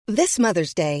This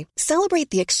Mother's Day, celebrate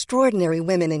the extraordinary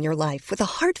women in your life with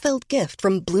a heartfelt gift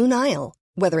from Blue Nile.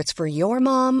 Whether it's for your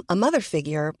mom, a mother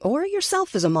figure, or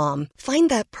yourself as a mom, find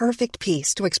that perfect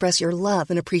piece to express your love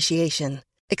and appreciation.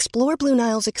 Explore Blue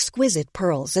Nile's exquisite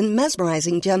pearls and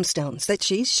mesmerizing gemstones that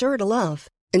she's sure to love.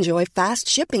 Enjoy fast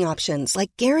shipping options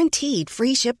like guaranteed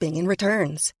free shipping and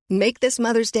returns. Make this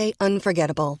Mother's Day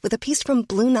unforgettable with a piece from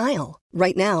Blue Nile.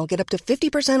 Right now, get up to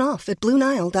 50% off at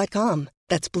BlueNile.com.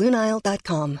 That's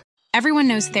BlueNile.com. Everyone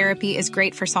knows therapy is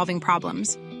great for solving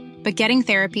problems, but getting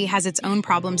therapy has its own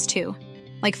problems too,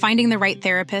 like finding the right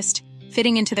therapist,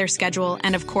 fitting into their schedule,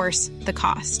 and of course, the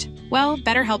cost. Well,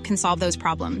 BetterHelp can solve those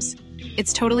problems.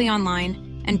 It's totally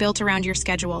online and built around your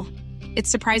schedule. It's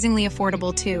surprisingly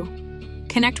affordable too.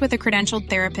 Connect with a credentialed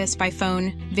therapist by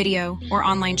phone, video, or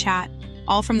online chat,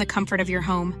 all from the comfort of your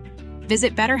home.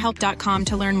 Visit BetterHelp.com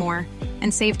to learn more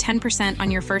and save 10%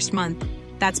 on your first month.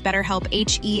 That's BetterHelp,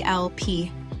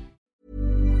 H-E-L-P.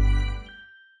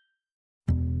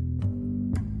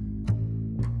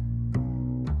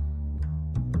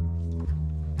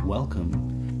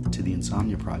 Welcome to the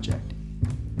Insomnia Project.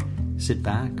 Sit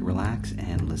back, relax,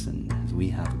 and listen as we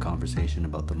have a conversation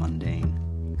about the mundane.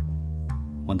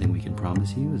 One thing we can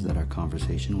promise you is that our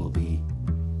conversation will be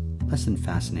less than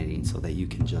fascinating so that you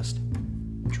can just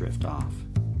drift off.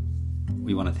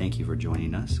 We want to thank you for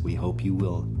joining us. We hope you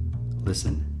will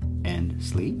listen and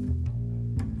sleep.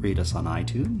 Rate us on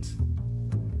iTunes.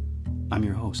 I'm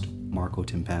your host, Marco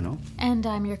Timpano. And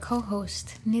I'm your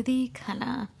co-host, Nidhi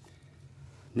Khanna.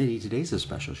 Nidhi, today's a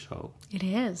special show. It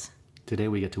is. Today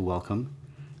we get to welcome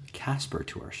Casper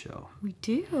to our show. We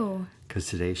do. Because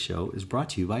today's show is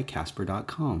brought to you by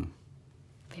Casper.com.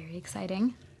 Very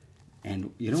exciting.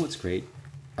 And you know what's great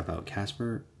about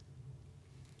Casper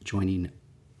joining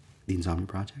the Insomnia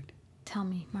Project? Tell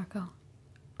me, Marco.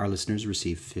 Our listeners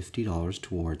receive $50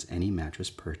 towards any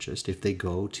mattress purchased if they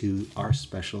go to our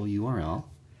special URL,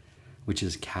 which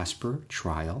is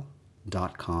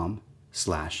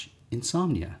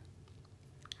caspertrial.com/insomnia.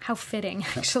 How fitting,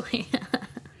 actually.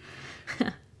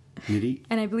 Nidhi?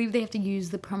 And I believe they have to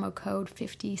use the promo code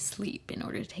 50SLEEP in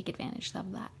order to take advantage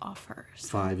of that offer.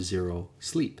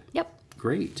 50SLEEP. Yep.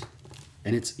 Great.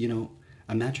 And it's, a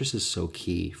mattress is so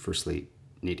key for sleep,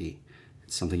 Nidhi.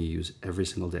 It's something you use every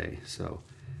single day. So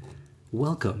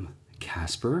welcome,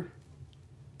 Casper,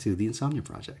 to the Insomnia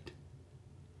Project.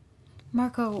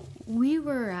 Marco, we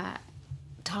were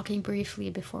talking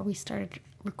briefly before we started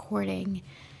recording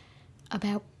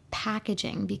about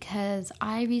packaging, because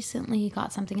I recently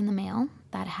got something in the mail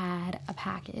that had a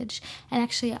package, and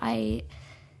actually I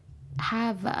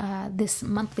have this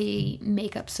monthly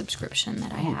makeup subscription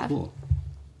that I have. Cool.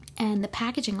 And the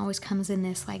packaging always comes in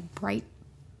this like bright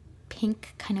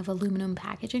pink kind of aluminum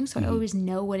packaging, so I always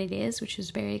know what it is, which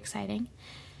is very exciting.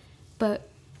 But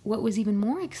what was even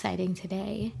more exciting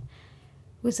today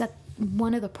was that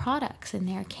one of the products in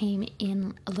there came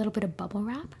in a little bit of bubble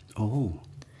wrap. Oh.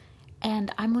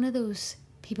 And I'm one of those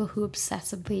people who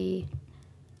obsessively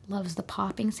loves the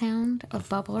popping sound of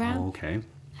bubble wrap. Oh, okay.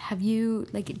 Have you,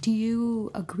 do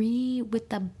you agree with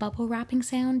the bubble wrapping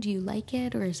sound? Do you like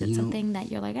it? Or is it something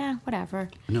that you're like, whatever?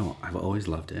 No, I've always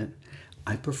loved it.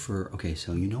 I prefer,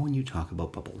 so when you talk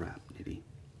about bubble wrap, Nidhi,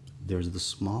 there's the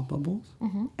small bubbles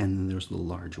and then there's the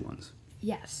large ones.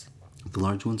 Yes. The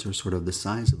large ones are sort of the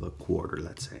size of a quarter,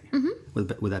 let's say. Would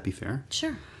that be fair?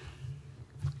 Sure.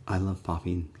 I love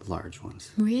popping the large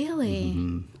ones.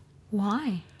 Really?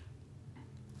 Why?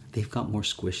 They've got more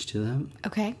squish to them.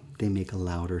 Okay. They make a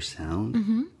louder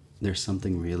sound. There's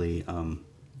something really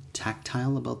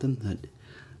tactile about them that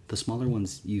the smaller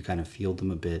ones, you kind of feel them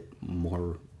a bit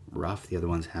more rough. The other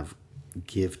ones have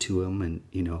give to them, and,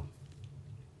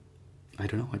 I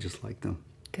don't know, I just like them.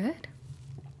 Good.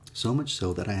 So much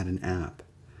so that I had an app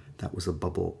that was a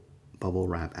bubble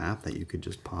wrap app that you could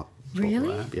just pop. Really?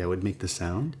 Wrap. Yeah, it would make the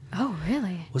sound. Oh,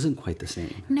 really? Wasn't quite the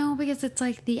same. No, because it's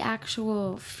like the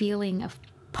actual feeling of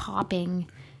popping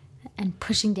and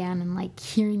pushing down and like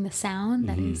hearing the sound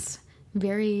that is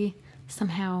very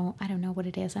somehow, I don't know what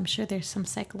it is. I'm sure there's some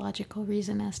psychological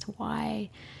reason as to why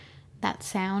that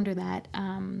sound or that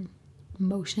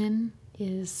motion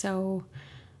is so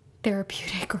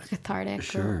therapeutic or cathartic.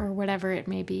 Sure. or whatever it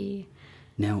may be.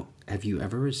 Now, have you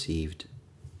ever received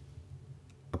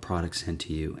a product sent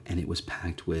to you and it was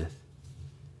packed with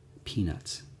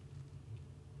peanuts?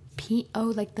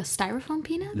 Like the styrofoam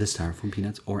peanuts? The styrofoam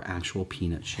peanuts or actual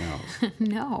peanut shells?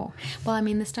 No. Well, I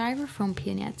mean, the styrofoam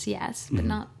peanuts, yes, but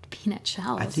not peanut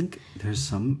shells. I think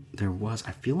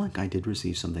I feel like I did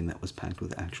receive something that was packed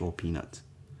with actual peanuts.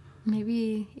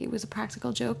 Maybe it was a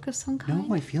practical joke of some kind?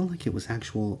 No, I feel like it was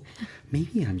actual.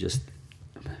 Maybe I'm just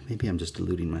maybe I'm just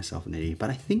deluding myself, Nitty, but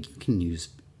I think you can use,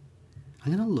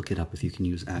 I'm going to look it up if you can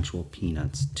use actual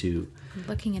peanuts to... I'm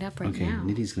looking it up right now.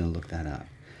 Okay, Nitty's going to look that up.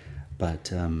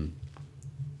 But,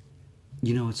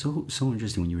 you know, it's so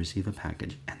interesting when you receive a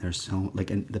package and there's so,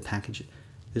 like, and the package,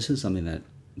 this is something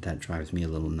that drives me a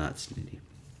little nuts, Nitty.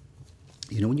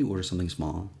 You know when you order something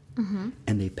small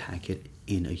and they pack it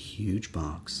in a huge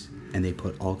box and they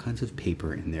put all kinds of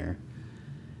paper in there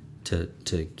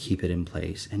to keep it in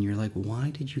place, and you're like, why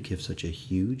did you give such a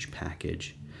huge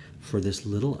package for this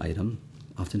little item?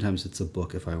 Oftentimes it's a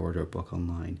book. If I order a book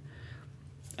online,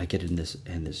 I get it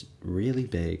in this really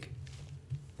big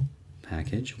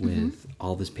package with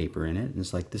all this paper in it, and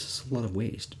it's like, this is a lot of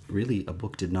waste. Really, a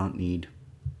book did not need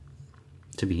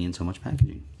to be in so much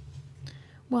packaging.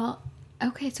 Well,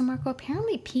 okay, so Marco,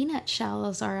 apparently peanut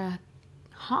shells are a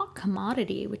hot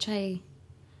commodity, which I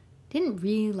didn't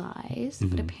realize,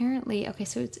 but apparently, okay,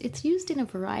 so it's used in a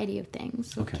variety of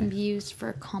things. So Okay. it can be used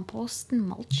for compost and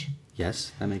mulch.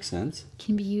 Yes, that makes sense. It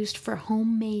can be used for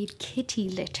homemade kitty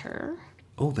litter.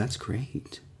 Oh, that's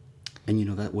great. And you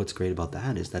know that what's great about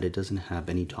that is that it doesn't have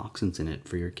any toxins in it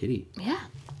for your kitty. Yeah,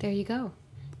 there you go.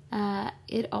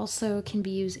 It also can be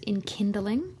used in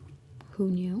kindling. Who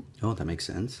knew? Oh, that makes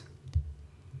sense.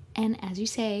 And as you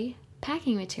say,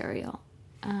 packing material.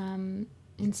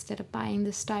 Instead of buying the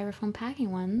styrofoam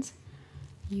packing ones,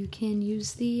 you can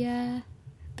use the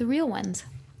real ones.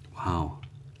 Wow,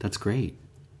 that's great.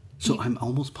 So I'm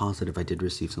almost positive I did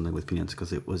receive something with peanuts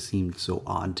because it seemed so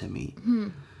odd to me.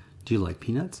 Do you like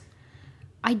peanuts?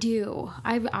 I do.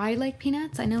 I like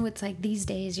peanuts. I know it's like these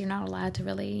days you're not allowed to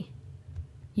really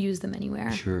use them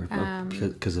anywhere. Sure,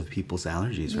 because of people's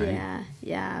allergies, right?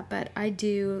 Yeah. But I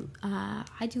do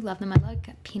love them. I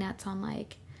like peanuts on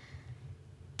like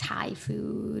Thai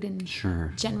food and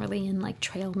Sure. generally in like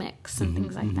trail mix and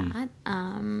things like that.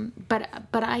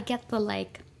 But I get the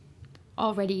like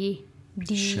already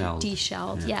Shelled.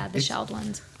 de-shelled. Yeah, the shelled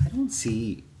ones. I don't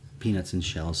see peanuts in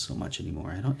shells so much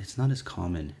anymore. It's not as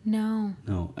common. No.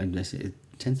 No, it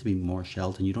tends to be more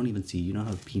shelled, and you don't even see. You know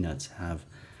how peanuts have,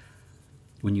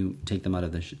 when you take them out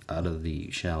of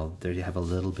the shell, they have a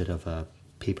little bit of a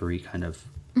papery kind of.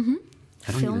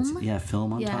 Film?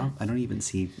 Film on Yeah. top. I don't even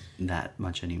see that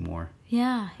much anymore.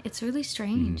 Yeah, it's really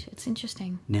strange. It's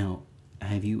interesting. Now,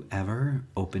 have you ever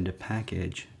opened a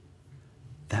package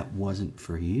that wasn't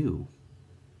for you?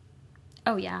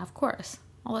 Oh yeah, of course,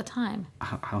 all the time.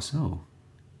 How so?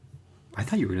 I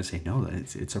thought you were going to say no.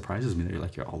 It surprises me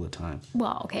that you're all the time.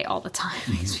 Well, okay, all the time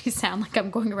makes me sound like I'm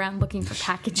going around looking for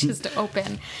packages to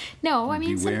open. No, I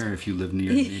mean, beware if you live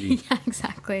near me. yeah,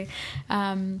 exactly.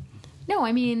 No,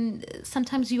 I mean,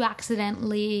 sometimes you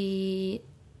accidentally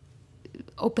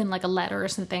open like a letter or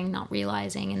something, not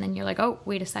realizing, and then you're like, oh,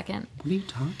 wait a second. What are you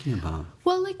talking about?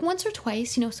 Well, like once or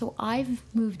twice, so I've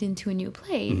moved into a new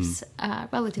place,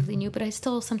 relatively new, but I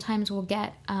still sometimes will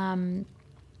get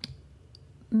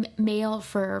mail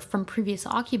from previous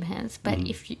occupants. But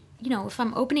if if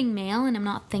I'm opening mail and I'm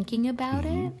not thinking about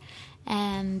it,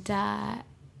 and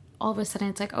all of a sudden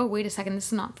it's like, oh, wait a second, this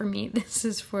is not for me. This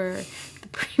is for the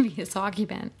previous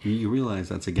occupant. You realize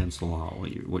that's against the law,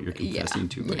 what you're confessing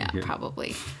to right Yeah, here.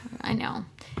 probably. I know.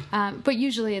 But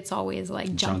usually it's always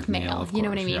like junk mail. of You know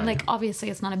what I course, mean? yeah, like yeah. obviously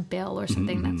it's not a bill or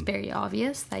something that's very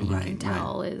obvious that you can Right,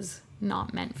 tell is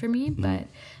not meant for me. But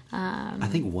I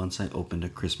think once I opened a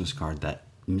Christmas card that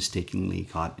mistakenly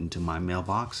got into my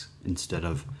mailbox instead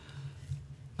of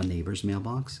a neighbor's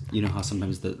mailbox. You know how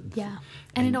sometimes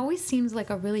and it always seems like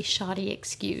a really shoddy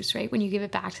excuse, right? When you give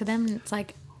it back to them and it's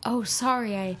like, oh,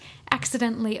 sorry, I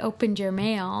accidentally opened your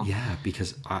mail. Yeah,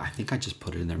 because I think I just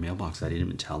put it in their mailbox. I didn't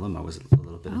even tell them. I was a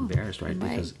little bit embarrassed, right?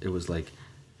 Because it was like,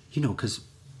 because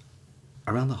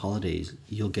around the holidays,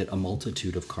 you'll get a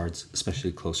multitude of cards,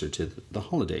 especially closer to the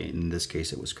holiday. In this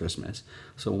case, it was Christmas.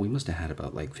 So we must have had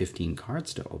about like 15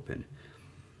 cards to open.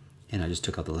 And I just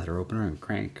took out the letter opener and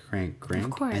crank. Of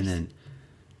course. And then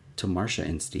to Marcia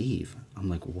and Steve, I'm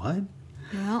like, what?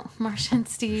 Well, Marcia and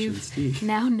Steve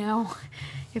now know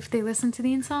if they listen to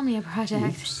the Insomnia Project.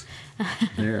 Oops.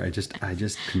 There, I just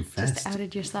confessed. Just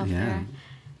outed yourself there.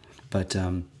 But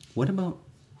what about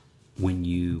when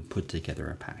you put together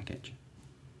a package?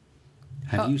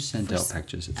 Have you sent out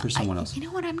packages for someone else? You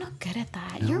know what? I'm not good at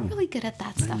that. You're really good at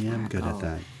that stuff, I am Marco. good at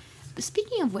that.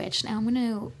 Speaking of which, now I'm going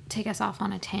to take us off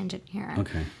on a tangent here.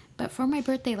 Okay. But for my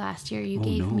birthday last year, you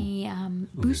gave me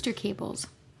booster cables.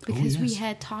 Because we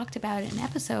had talked about an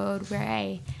episode where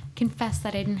I confessed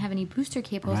that I didn't have any booster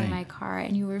cables in my car.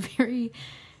 And you were very,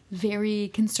 very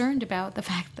concerned about the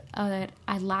fact that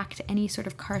I lacked any sort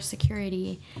of car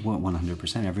security. Well,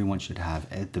 100%. Everyone should have,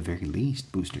 at the very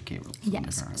least, booster cables.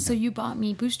 Yes. So you bought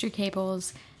me booster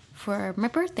cables for my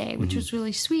birthday, which was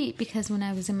really sweet because when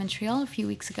I was in Montreal a few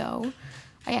weeks ago,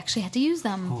 I actually had to use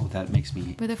them. Oh, that makes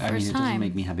me... For the first I mean, it doesn't time.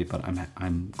 make me happy, but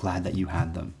I'm glad that you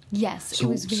had them. Yes, So, it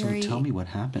was very... So tell me what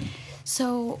happened.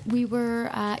 So we were...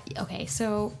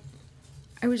 so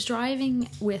I was driving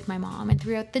with my mom, and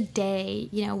throughout the day,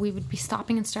 you know, we would be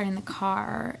stopping and starting the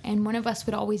car, and one of us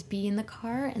would always be in the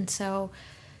car, and so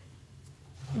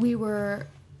we were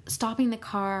stopping the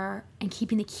car and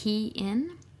keeping the key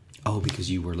in. Oh, because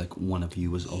you were like, one of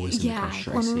you was always in the car.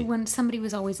 Sure, I see. When somebody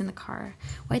was always in the car.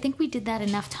 Well, I think we did that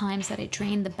enough times that it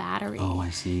drained the battery. Oh,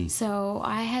 I see. So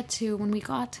I had to, when we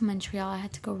got to Montreal, I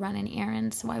had to go run an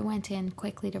errand. So I went in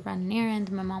quickly to run an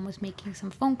errand. My mom was making some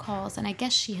phone calls, and I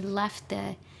guess she had left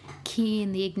the key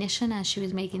in the ignition as she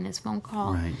was making this phone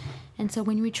call. Right. And so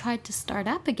when we tried to start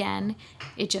up again,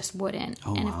 it just wouldn't.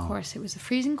 Oh, and wow. of course, it was a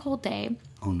freezing cold day.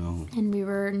 Oh, no. And we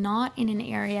were not in an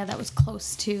area that was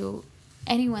close to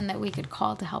anyone that we could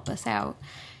call to help us out.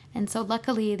 And so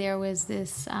luckily there was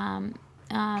this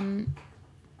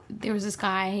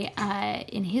guy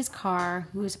in his car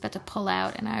who was about to pull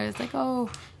out, and I was like,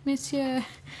 "Oh, monsieur,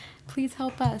 please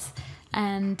help us."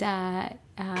 And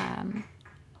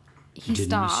he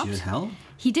stopped. Monsieur help?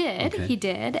 He did. Okay. He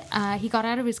did. He got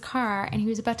out of his car and he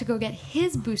was about to go get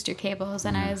his booster cables,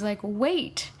 and I was like,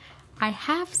 "Wait, I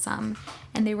have some,"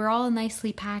 and they were all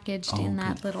nicely packaged in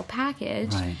that little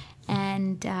package. Right.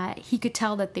 And he could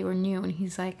tell that they were new, and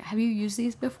he's like, "Have you used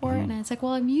these before?" And I was like,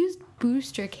 "Well, I've used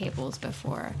booster cables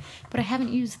before, but I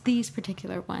haven't used these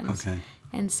particular ones." Okay.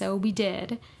 And so we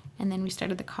did, and then we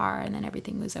started the car, and then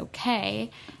everything was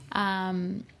okay.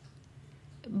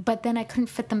 But then I couldn't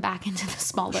fit them back into the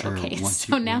small little Sure, case, once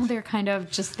so you- now once- they're kind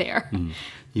of just there.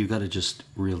 You got to just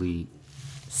really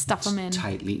Stuff them in.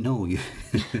 tightly... No, you...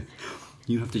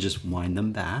 You have to just wind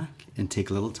them back and take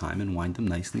a little time and wind them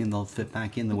nicely, and they'll fit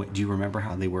back in the way. Do you remember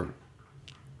how they were?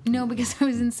 No, because I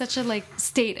was in such a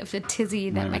state of a tizzy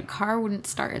that my Right. car wouldn't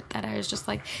start, that I was just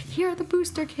like, "Here are the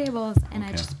booster cables," and I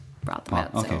Okay. just brought them Well,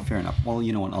 out. okay, So. fair enough. Well,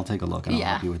 you know what? I'll take a look and I'll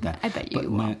help Yeah, you with that. I bet you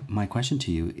But will. my question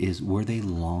to you is, were they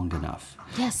long enough?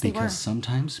 Yes, they Because were.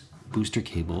 sometimes booster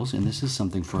cables, and this is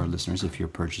something for our listeners, if you're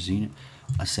purchasing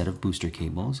a set of booster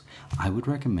cables, I would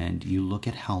recommend you look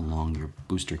at how long your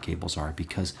booster cables are,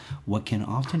 because what can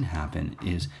often happen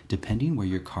is, depending where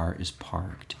your car is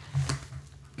parked,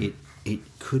 it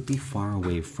could be far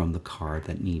away from the car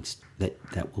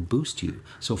that will boost you.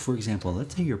 So for example,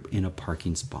 let's say you're in a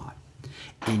parking spot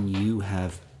and you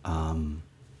have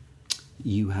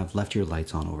left your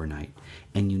lights on overnight,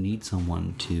 and you need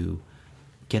someone to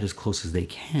get as close as they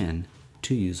can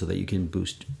to you so that you can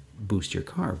boost your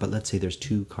car. But let's say there's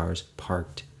two cars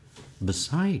parked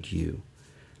beside you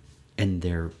and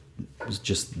they're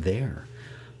just there.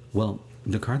 Well,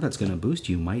 the car that's going to boost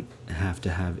you might have to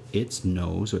have its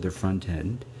nose or their front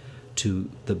end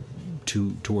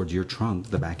towards your trunk,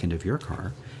 the back end of your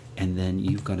car, and then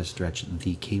you've got to stretch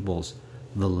the cables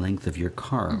the length of your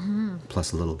car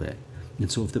plus a little bit. And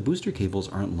so if the booster cables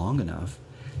aren't long enough,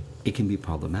 it can be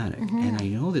problematic. And I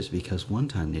know this because one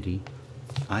time, Nidhi,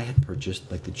 I had purchased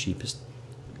the cheapest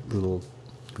little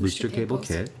booster cable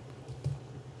cables. kit.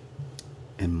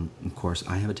 And of course,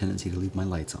 I have a tendency to leave my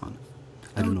lights on.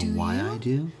 I don't know do why you? I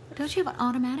do. Don't you have an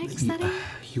automatic setting?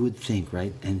 You would think,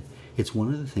 right? And it's one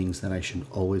of the things that I should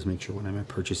always make sure when I'm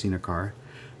purchasing a car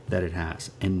that it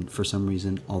has. And for some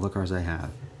reason, all the cars I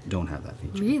have don't have that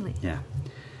feature. Really? Yeah.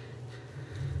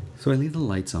 So I leave the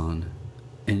lights on.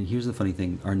 And here's the funny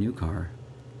thing. Our new car,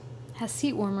 Has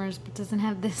seat warmers, but doesn't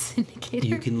have this indicator.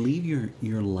 you can leave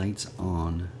your lights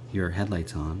on, your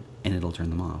headlights on, and it'll turn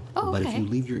them off. Oh, But if okay. you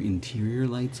leave your interior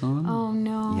lights on... Oh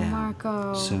no, Yeah.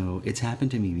 Marco. So it's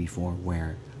happened to me before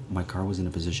where my car was in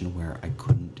a position where I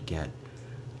couldn't get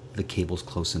the cables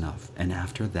close enough. And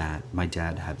after that, my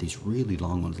dad had these really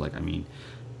long ones, like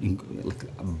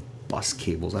bus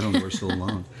cables. I don't know, they're so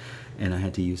long. And I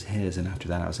had to use his. And after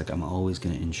that, I was like, I'm always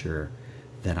going to ensure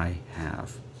that I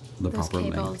have the Those proper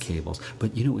cables. length cables.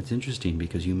 But you know, it's interesting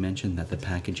because you mentioned that the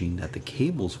packaging that the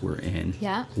cables were in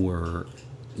Yeah. was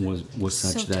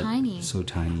such So that tiny. so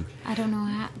tiny. I don't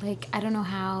know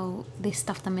how they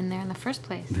stuffed them in there in the first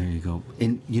place. There you go.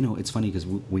 And you know, it's funny because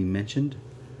we mentioned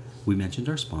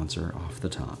our sponsor off the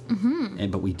top,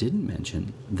 but we didn't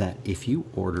mention that if you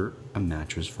order a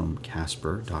mattress from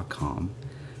Casper.com,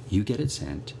 you get it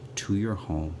sent to your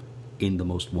home in the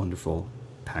most wonderful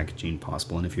packaging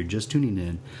possible. And if you're just tuning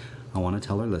in, I want to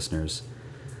tell our listeners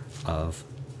of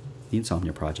the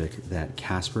Insomnia Project, that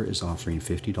Casper is offering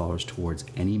 $50 towards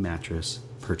any mattress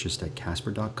purchased at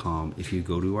Casper.com if you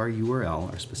go to our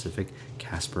URL, our specific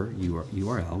Casper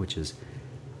URL, which is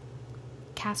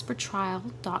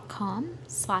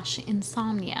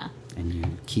CasperTrial.com/insomnia. And you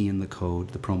key in the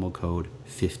promo code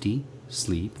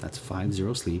 50SLEEP, that's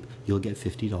 50SLEEP, you'll get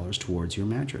 $50 towards your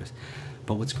mattress.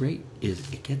 But what's great is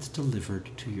it gets delivered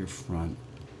to your front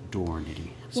door, Nidhi.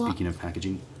 Speaking of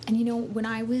packaging. And when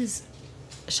I was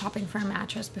shopping for a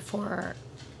mattress before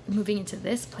moving into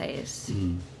this place,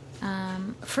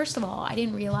 first of all, I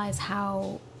didn't realize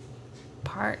how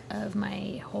part of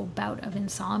my whole bout of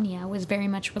insomnia was very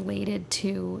much related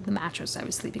to the mattress I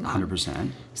was sleeping on.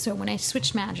 100%. So when I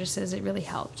switched mattresses, it really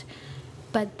helped.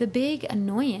 But the big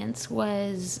annoyance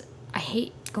was I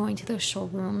hate going to those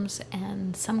showrooms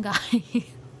and some guy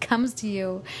comes to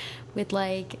you with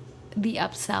like the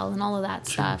upsell and all of that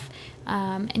stuff.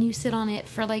 And you sit on it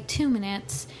for like 2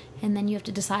 minutes and then you have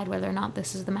to decide whether or not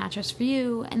this is the mattress for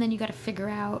you. And then you got to figure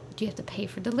out, do you have to pay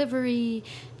for delivery?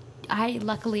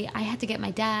 Luckily, I had to get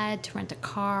my dad to rent a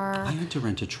car. I had to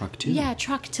rent a truck too. Yeah, a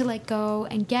truck to like go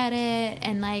and get it.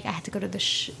 And like I had to go to the,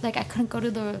 I couldn't go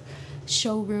to the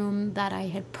showroom that I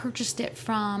had purchased it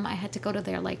from. I had to go to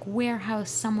their like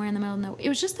warehouse somewhere in the middle of nowhere. It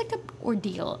was just like an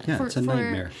ordeal. Yeah, it's a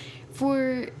nightmare.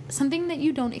 For something that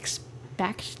you don't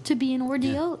expect to be an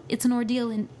ordeal, it's an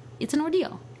ordeal, and it's an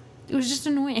ordeal. It was just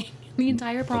annoying, the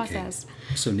entire process.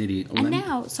 Okay. So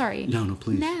Nidhi, No,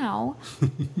 please. Now,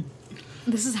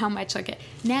 this is how much I get.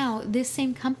 Now, this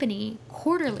same company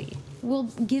quarterly will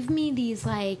give me these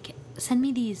send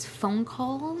me these phone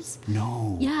calls.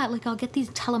 No. Yeah, like I'll get these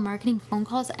telemarketing phone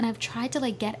calls, and I've tried to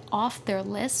like get off their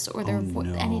lists or their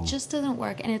and it just doesn't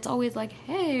work. And it's always like,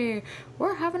 hey,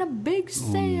 we're having a big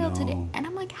sale today. And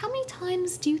I'm like, how many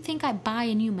times do you think I buy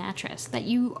a new mattress that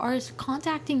you are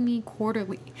contacting me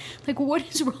quarterly? Like, what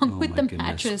is wrong with the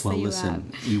mattress that you have?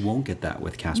 You won't get that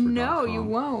with Casper.com. No, you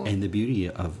won't. And the beauty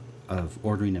of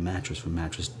ordering a mattress from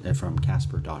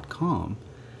Casper.com,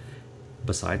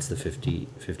 besides the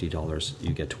 $50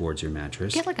 you get towards your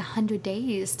mattress, you get like 100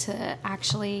 days to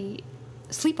actually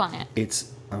sleep on it.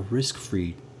 It's a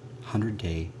risk-free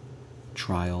 100-day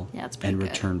trial and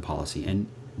return policy. And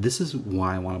this is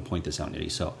why I want to point this out, Nidhi.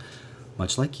 So,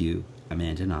 much like you,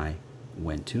 Amanda and I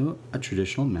went to a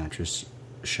traditional mattress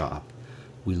shop.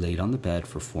 We laid on the bed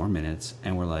for 4 minutes,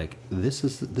 and we're like, this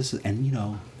is, and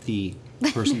the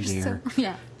person there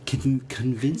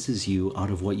convinces you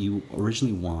out of what you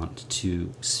originally want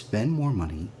to spend more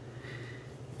money.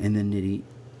 And then Nidhi,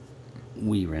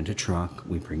 we rent a truck,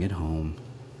 we bring it home.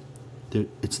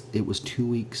 It was 2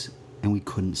 weeks and we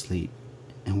couldn't sleep.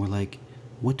 And we're like,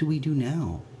 what do we do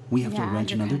now? We have to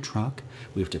rent another truck,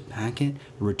 we have to pack it,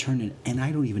 return it, and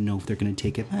I don't even know if they're going to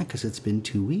take it back because it's been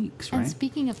 2 weeks, right? And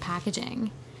speaking of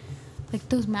packaging, like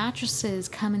those mattresses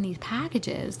come in these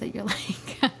packages that you're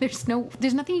like, there's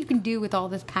nothing you can do with all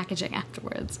this packaging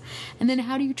afterwards. And then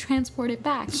how do you transport it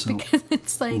back? So, because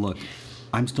it's like, look,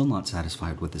 I'm still not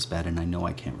satisfied with this bed, and I know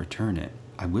I can't return it.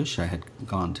 I wish I had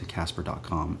gone to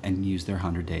Casper.com and used their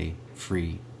 100-day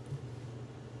free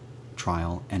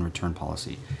trial and return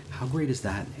policy. How great is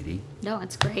that, Nidhi? No,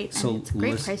 it's great. So and it's a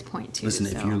great price point too. Listen,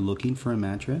 if you're looking for a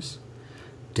mattress,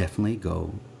 definitely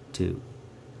go to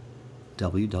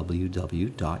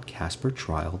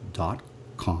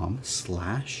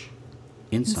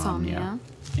www.caspertrial.com/insomnia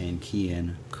and key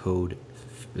in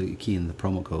the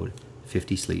promo code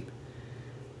 50SLEEP,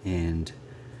 and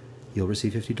you'll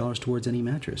receive $50 towards any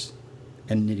mattress.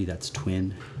 And Nidhi, that's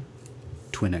twin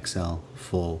XL,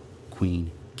 full,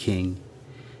 queen, king,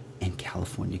 and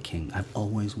California king. I've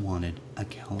always wanted a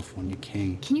California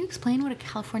king. Can you explain what a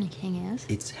California king is?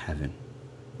 It's heaven.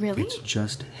 Really? It's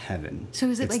just heaven. So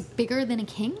is it like bigger than a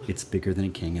king? It's bigger than a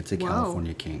king. It's a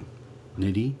California king.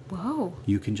 Nidhi? Whoa.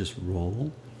 You can just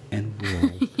roll and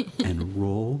roll and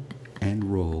roll and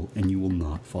roll, and you will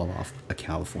not fall off a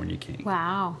California king.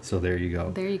 Wow. So there you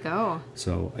go. There you go.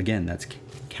 So again, that's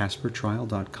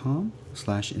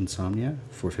CasperTrial.com/insomnia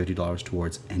for $50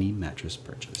 towards any mattress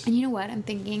purchase. And you know what I'm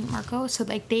thinking, Marco? So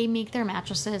like they make their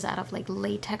mattresses out of like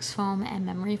latex foam and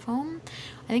memory foam.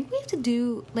 I think we have to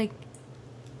do like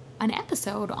an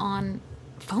episode on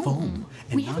foam.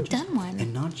 We haven't done one.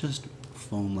 And not just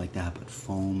foam like that, but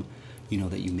foam,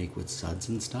 that you make with suds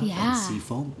and stuff. Yeah. And sea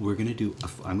foam. We're going to do,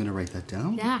 I'm going to write that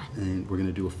down. Yeah. And we're going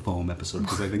to do a foam episode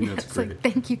because I think that's great. Like,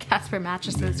 thank you, Casper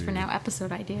Mattresses, for now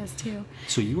episode ideas too.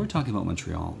 So you were talking about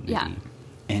Montreal, Nidhi. Yeah.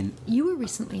 And you were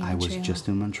recently in Montreal. I was just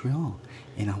in Montreal.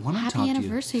 And I want to talk to you. Happy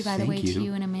anniversary, by the way, to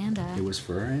you and Amanda. It was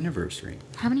for our anniversary.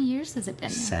 How many years has it been?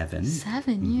 7.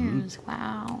 7 years.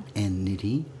 Wow. And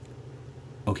Nidhi,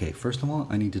 Okay, first of all,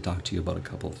 I need to talk to you about a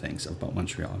couple of things about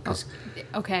Montreal. Cause,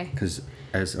 Okay. Because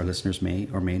as our listeners may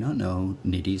or may not know,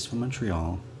 Nidhi's from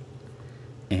Montreal,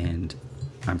 and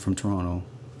I'm from Toronto,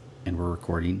 and we're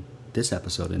recording this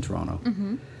episode in Toronto.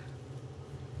 Mm-hmm.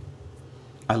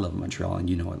 I love Montreal, and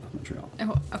you know I love Montreal.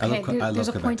 Oh, okay. There's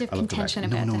a point of contention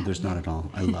about that. No, there's not at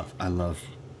all. I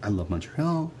love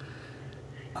Montreal.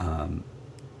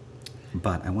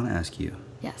 But I want to ask you.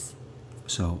 Yes.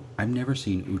 So I've never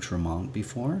seen Outremont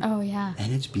before. Oh, yeah.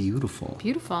 And it's beautiful.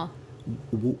 Beautiful.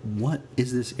 What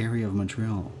is this area of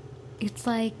Montreal? It's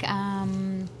like...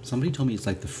 Somebody told me it's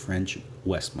like the French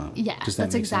Westmount. Yeah,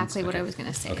 that's exactly what okay. I was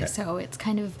going to say. Okay. So it's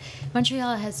kind of...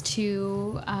 Montreal has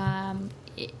two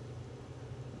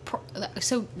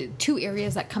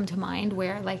areas that come to mind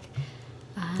where, like...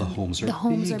 the homes are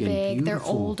big. They're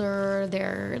beautiful. Older.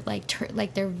 They're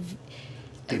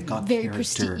they've got very character.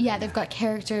 prestige. Yeah, they've got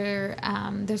character.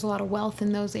 There's a lot of wealth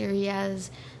in those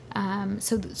areas.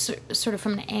 So sort of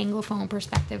from an Anglophone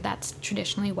perspective, that's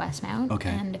traditionally Westmount. Okay.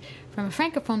 And from a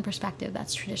Francophone perspective,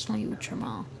 that's traditionally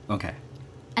Outremont. Okay.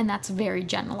 And that's very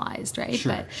generalized, right?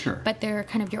 Sure, but But they're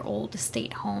kind of your old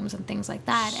estate homes and things like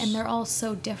that. And they're all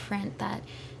so different that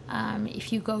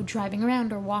if you go driving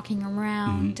around or walking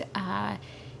around,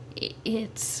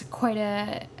 it's quite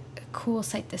a cool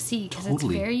sight to see because it's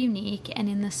very unique. And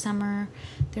in the summer,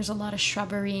 there's a lot of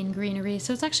shrubbery and greenery.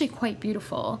 So it's actually quite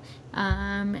beautiful.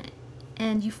 And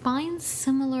you find a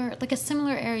similar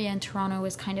area in Toronto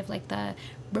is kind of like the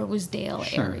Rosedale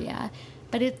area.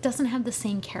 But it doesn't have the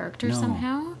same character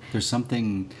somehow. There's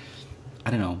something,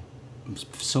 I don't know,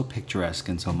 so picturesque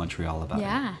and so Montreal about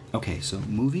it. Okay, so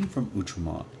moving from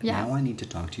Outremont, now I need to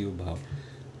talk to you about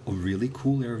a really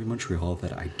cool area of Montreal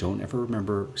that I don't ever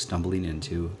remember stumbling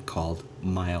into called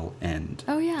Mile End.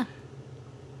 Oh, yeah.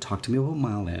 Talk to me about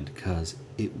Mile End because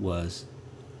it was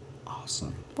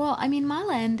awesome. Well, I mean,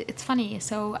 Mile End, it's funny.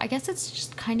 So I guess it's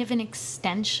just kind of an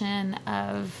extension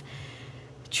of...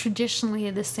 traditionally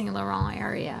the Saint Laurent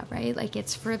area, right? Like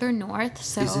it's further north.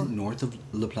 So is it north of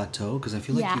Le Plateau? Because I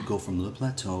feel like you go from Le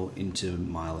Plateau into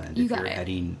Mile End. You if got you're it.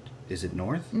 heading, is it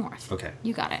north? North. Okay.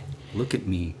 You got it. Look at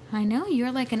me. I know,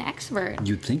 you're like an expert.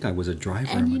 You'd think I was a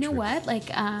driver. And you know what?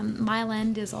 Like Mile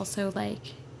End is also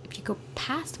like, if you go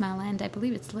past Mile End, I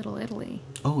believe it's Little Italy.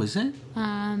 Oh, is it?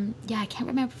 Yeah, I can't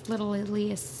remember if Little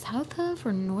Italy is south of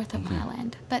or north of Mile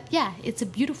End. But yeah, it's a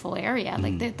beautiful area.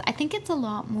 Like I think it's a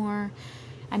lot more...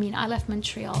 I mean, I left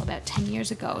Montreal about 10 years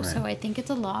ago, so I think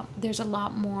there's a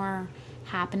lot more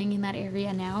happening in that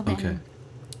area now than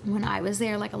when I was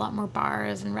there, like a lot more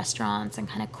bars and restaurants and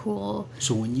kind of cool.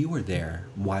 So when you were there,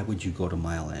 why would you go to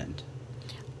Mile End?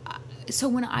 So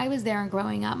when I was there and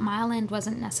growing up, Mile End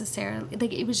wasn't necessarily,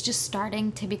 like it was just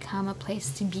starting to become a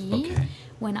place to be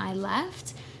when I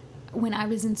left. When I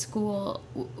was in school,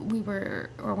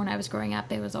 when I was growing up,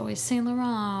 it was always Saint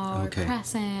Laurent or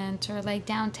Crescent or like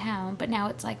downtown. But now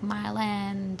it's like Mile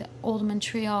End, Old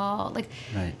Montreal.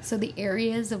 So the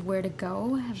areas of where to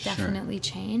go have definitely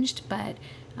changed. But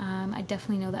I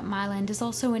definitely know that Mile End is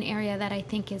also an area that I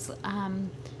think is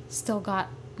still got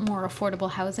more affordable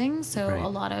housing. So a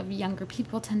lot of younger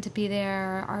people tend to be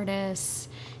there, artists,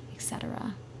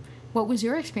 etc. What was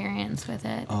your experience with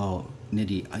it? Oh,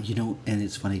 Nidhi, and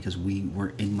it's funny because we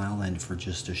were in Mile End for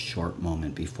just a short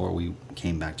moment before we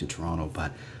came back to Toronto,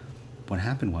 but what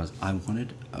happened was I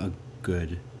wanted a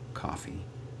good coffee.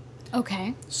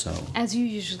 Okay. So as you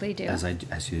usually do. As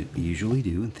you usually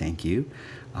do, and thank you.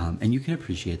 And you can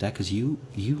appreciate that because you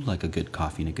like a good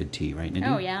coffee and a good tea, right,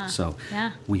 Nidhi? Oh, yeah. So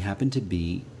we happened to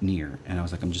be near, and I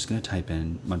was like, I'm just going to type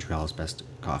in Montreal's best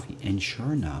coffee. And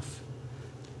sure enough,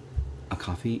 a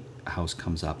coffee house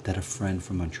comes up that a friend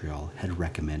from Montreal had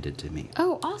recommended to me.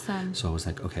 Oh, awesome. So I was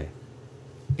like, okay,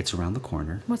 it's around the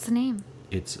corner. What's the name?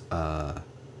 It's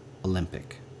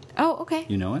Olympic. Oh, okay.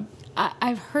 You know it?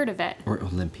 I've heard of it. Or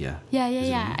Olympia. Yeah.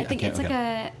 Olympia? I think it's like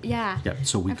a, Yeah,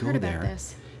 so we I've go heard there, about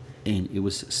this. and it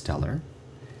was stellar.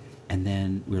 And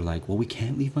then we were like, well, we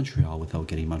can't leave Montreal without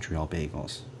getting Montreal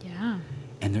bagels. Yeah.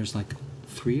 And there's like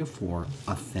 3 or 4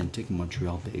 authentic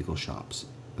Montreal bagel shops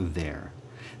there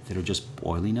that are just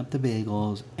boiling up the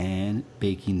bagels and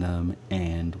baking them,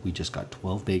 and we just got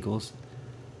 12 bagels.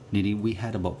 Nidhi, we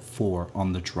had about 4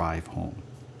 on the drive home.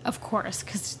 Of course,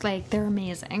 because like they're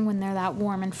amazing when they're that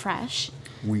warm and fresh.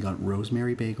 We got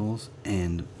rosemary bagels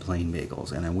and plain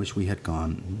bagels, and I wish we had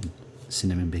gone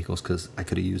cinnamon bagels because I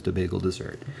could have used a bagel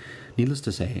dessert. Needless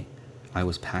to say, I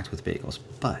was packed with bagels,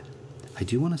 but I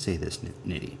do want to say this,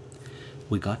 Nidhi.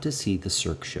 We got to see the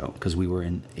Cirque show because we were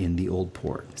in the old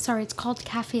port. Sorry, it's called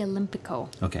Cafe Olympico.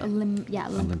 Okay.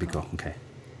 Olympico. Okay.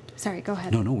 Sorry, go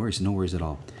ahead. No worries at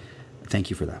all. Thank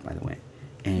you for that, by the way.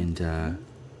 And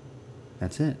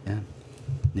That's it, yeah.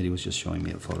 Nidhi was just showing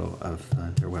me a photo of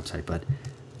their website, but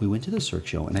we went to the Cirque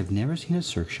show, and I've never seen a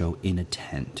Cirque show in a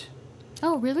tent.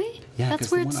 Oh, really? Yeah,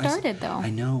 that's where it started, though. I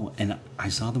know, and I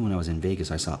saw them when I was in Vegas.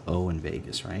 I saw O in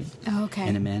Vegas, right? Oh, okay.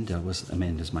 And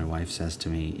Amanda's my wife, says to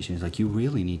me, she's like, you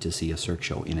really need to see a Cirque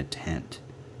show in a tent,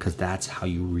 because that's how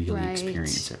you really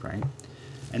experience it, right?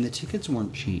 And the tickets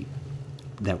weren't cheap.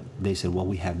 That they said, well,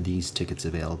 we have these tickets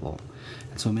available.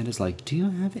 And so Amanda's like, do you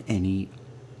have any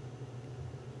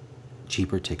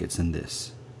cheaper tickets than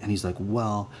this? And he's like,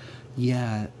 well,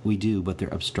 yeah, we do, but they're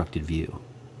obstructed view.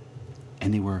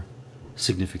 And they were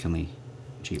significantly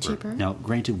cheaper. Now,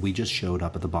 granted, we just showed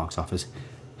up at the box office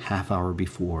half hour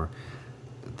before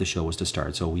the show was to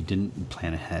start, so we didn't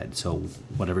plan ahead. So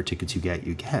whatever tickets you get,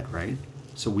 right?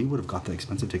 So we would have got the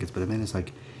expensive tickets, but Amanda's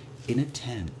like, in a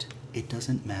tent, it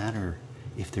doesn't matter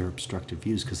if they're obstructed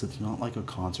views, because it's not like a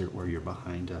concert where you're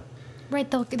behind a...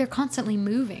 Right, they're constantly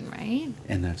moving, right?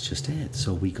 And that's just it.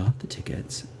 So we got the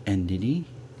tickets, and Nidhi,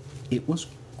 it was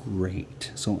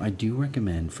great. So I do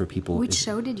recommend for people... Which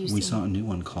show did you see? We saw a new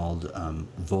one called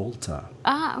Volta.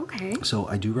 Ah, okay. So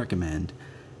I do recommend,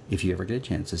 if you ever get a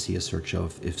chance to see a Cirque show,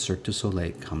 if Cirque du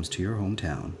Soleil comes to your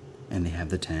hometown and they have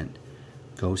the tent,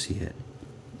 go see it.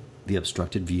 The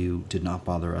obstructed view did not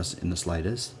bother us in the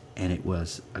slightest, and it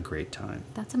was a great time.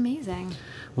 That's amazing.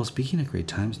 Well, speaking of great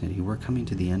times, Nidhi, we're coming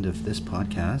to the end of this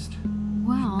podcast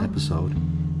episode.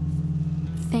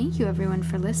 Thank you, everyone,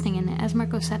 for listening. And as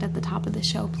Marco said at the top of the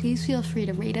show, please feel free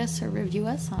to rate us or review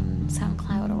us on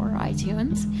SoundCloud or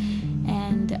iTunes.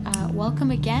 And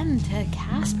welcome again to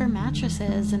Casper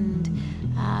Mattresses. And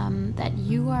that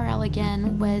URL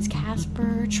again was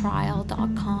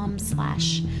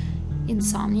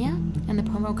caspertrial.com/insomnia. And the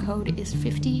promo code is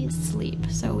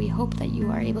 50SLEEP. So we hope that you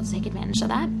are able to take advantage of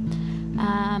that.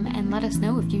 And let us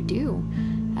know if you do.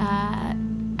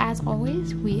 As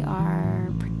always, we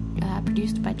are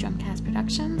produced by Drumcast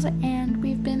Productions, and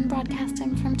we've been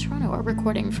broadcasting from Toronto, or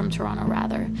recording from Toronto,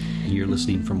 rather. And you're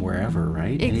listening from wherever,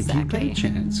 right? Exactly. And if you get a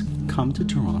chance, come to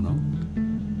Toronto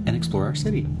and explore our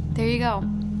city. There you go.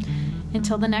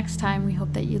 Until the next time, we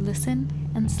hope that you listen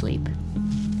and sleep.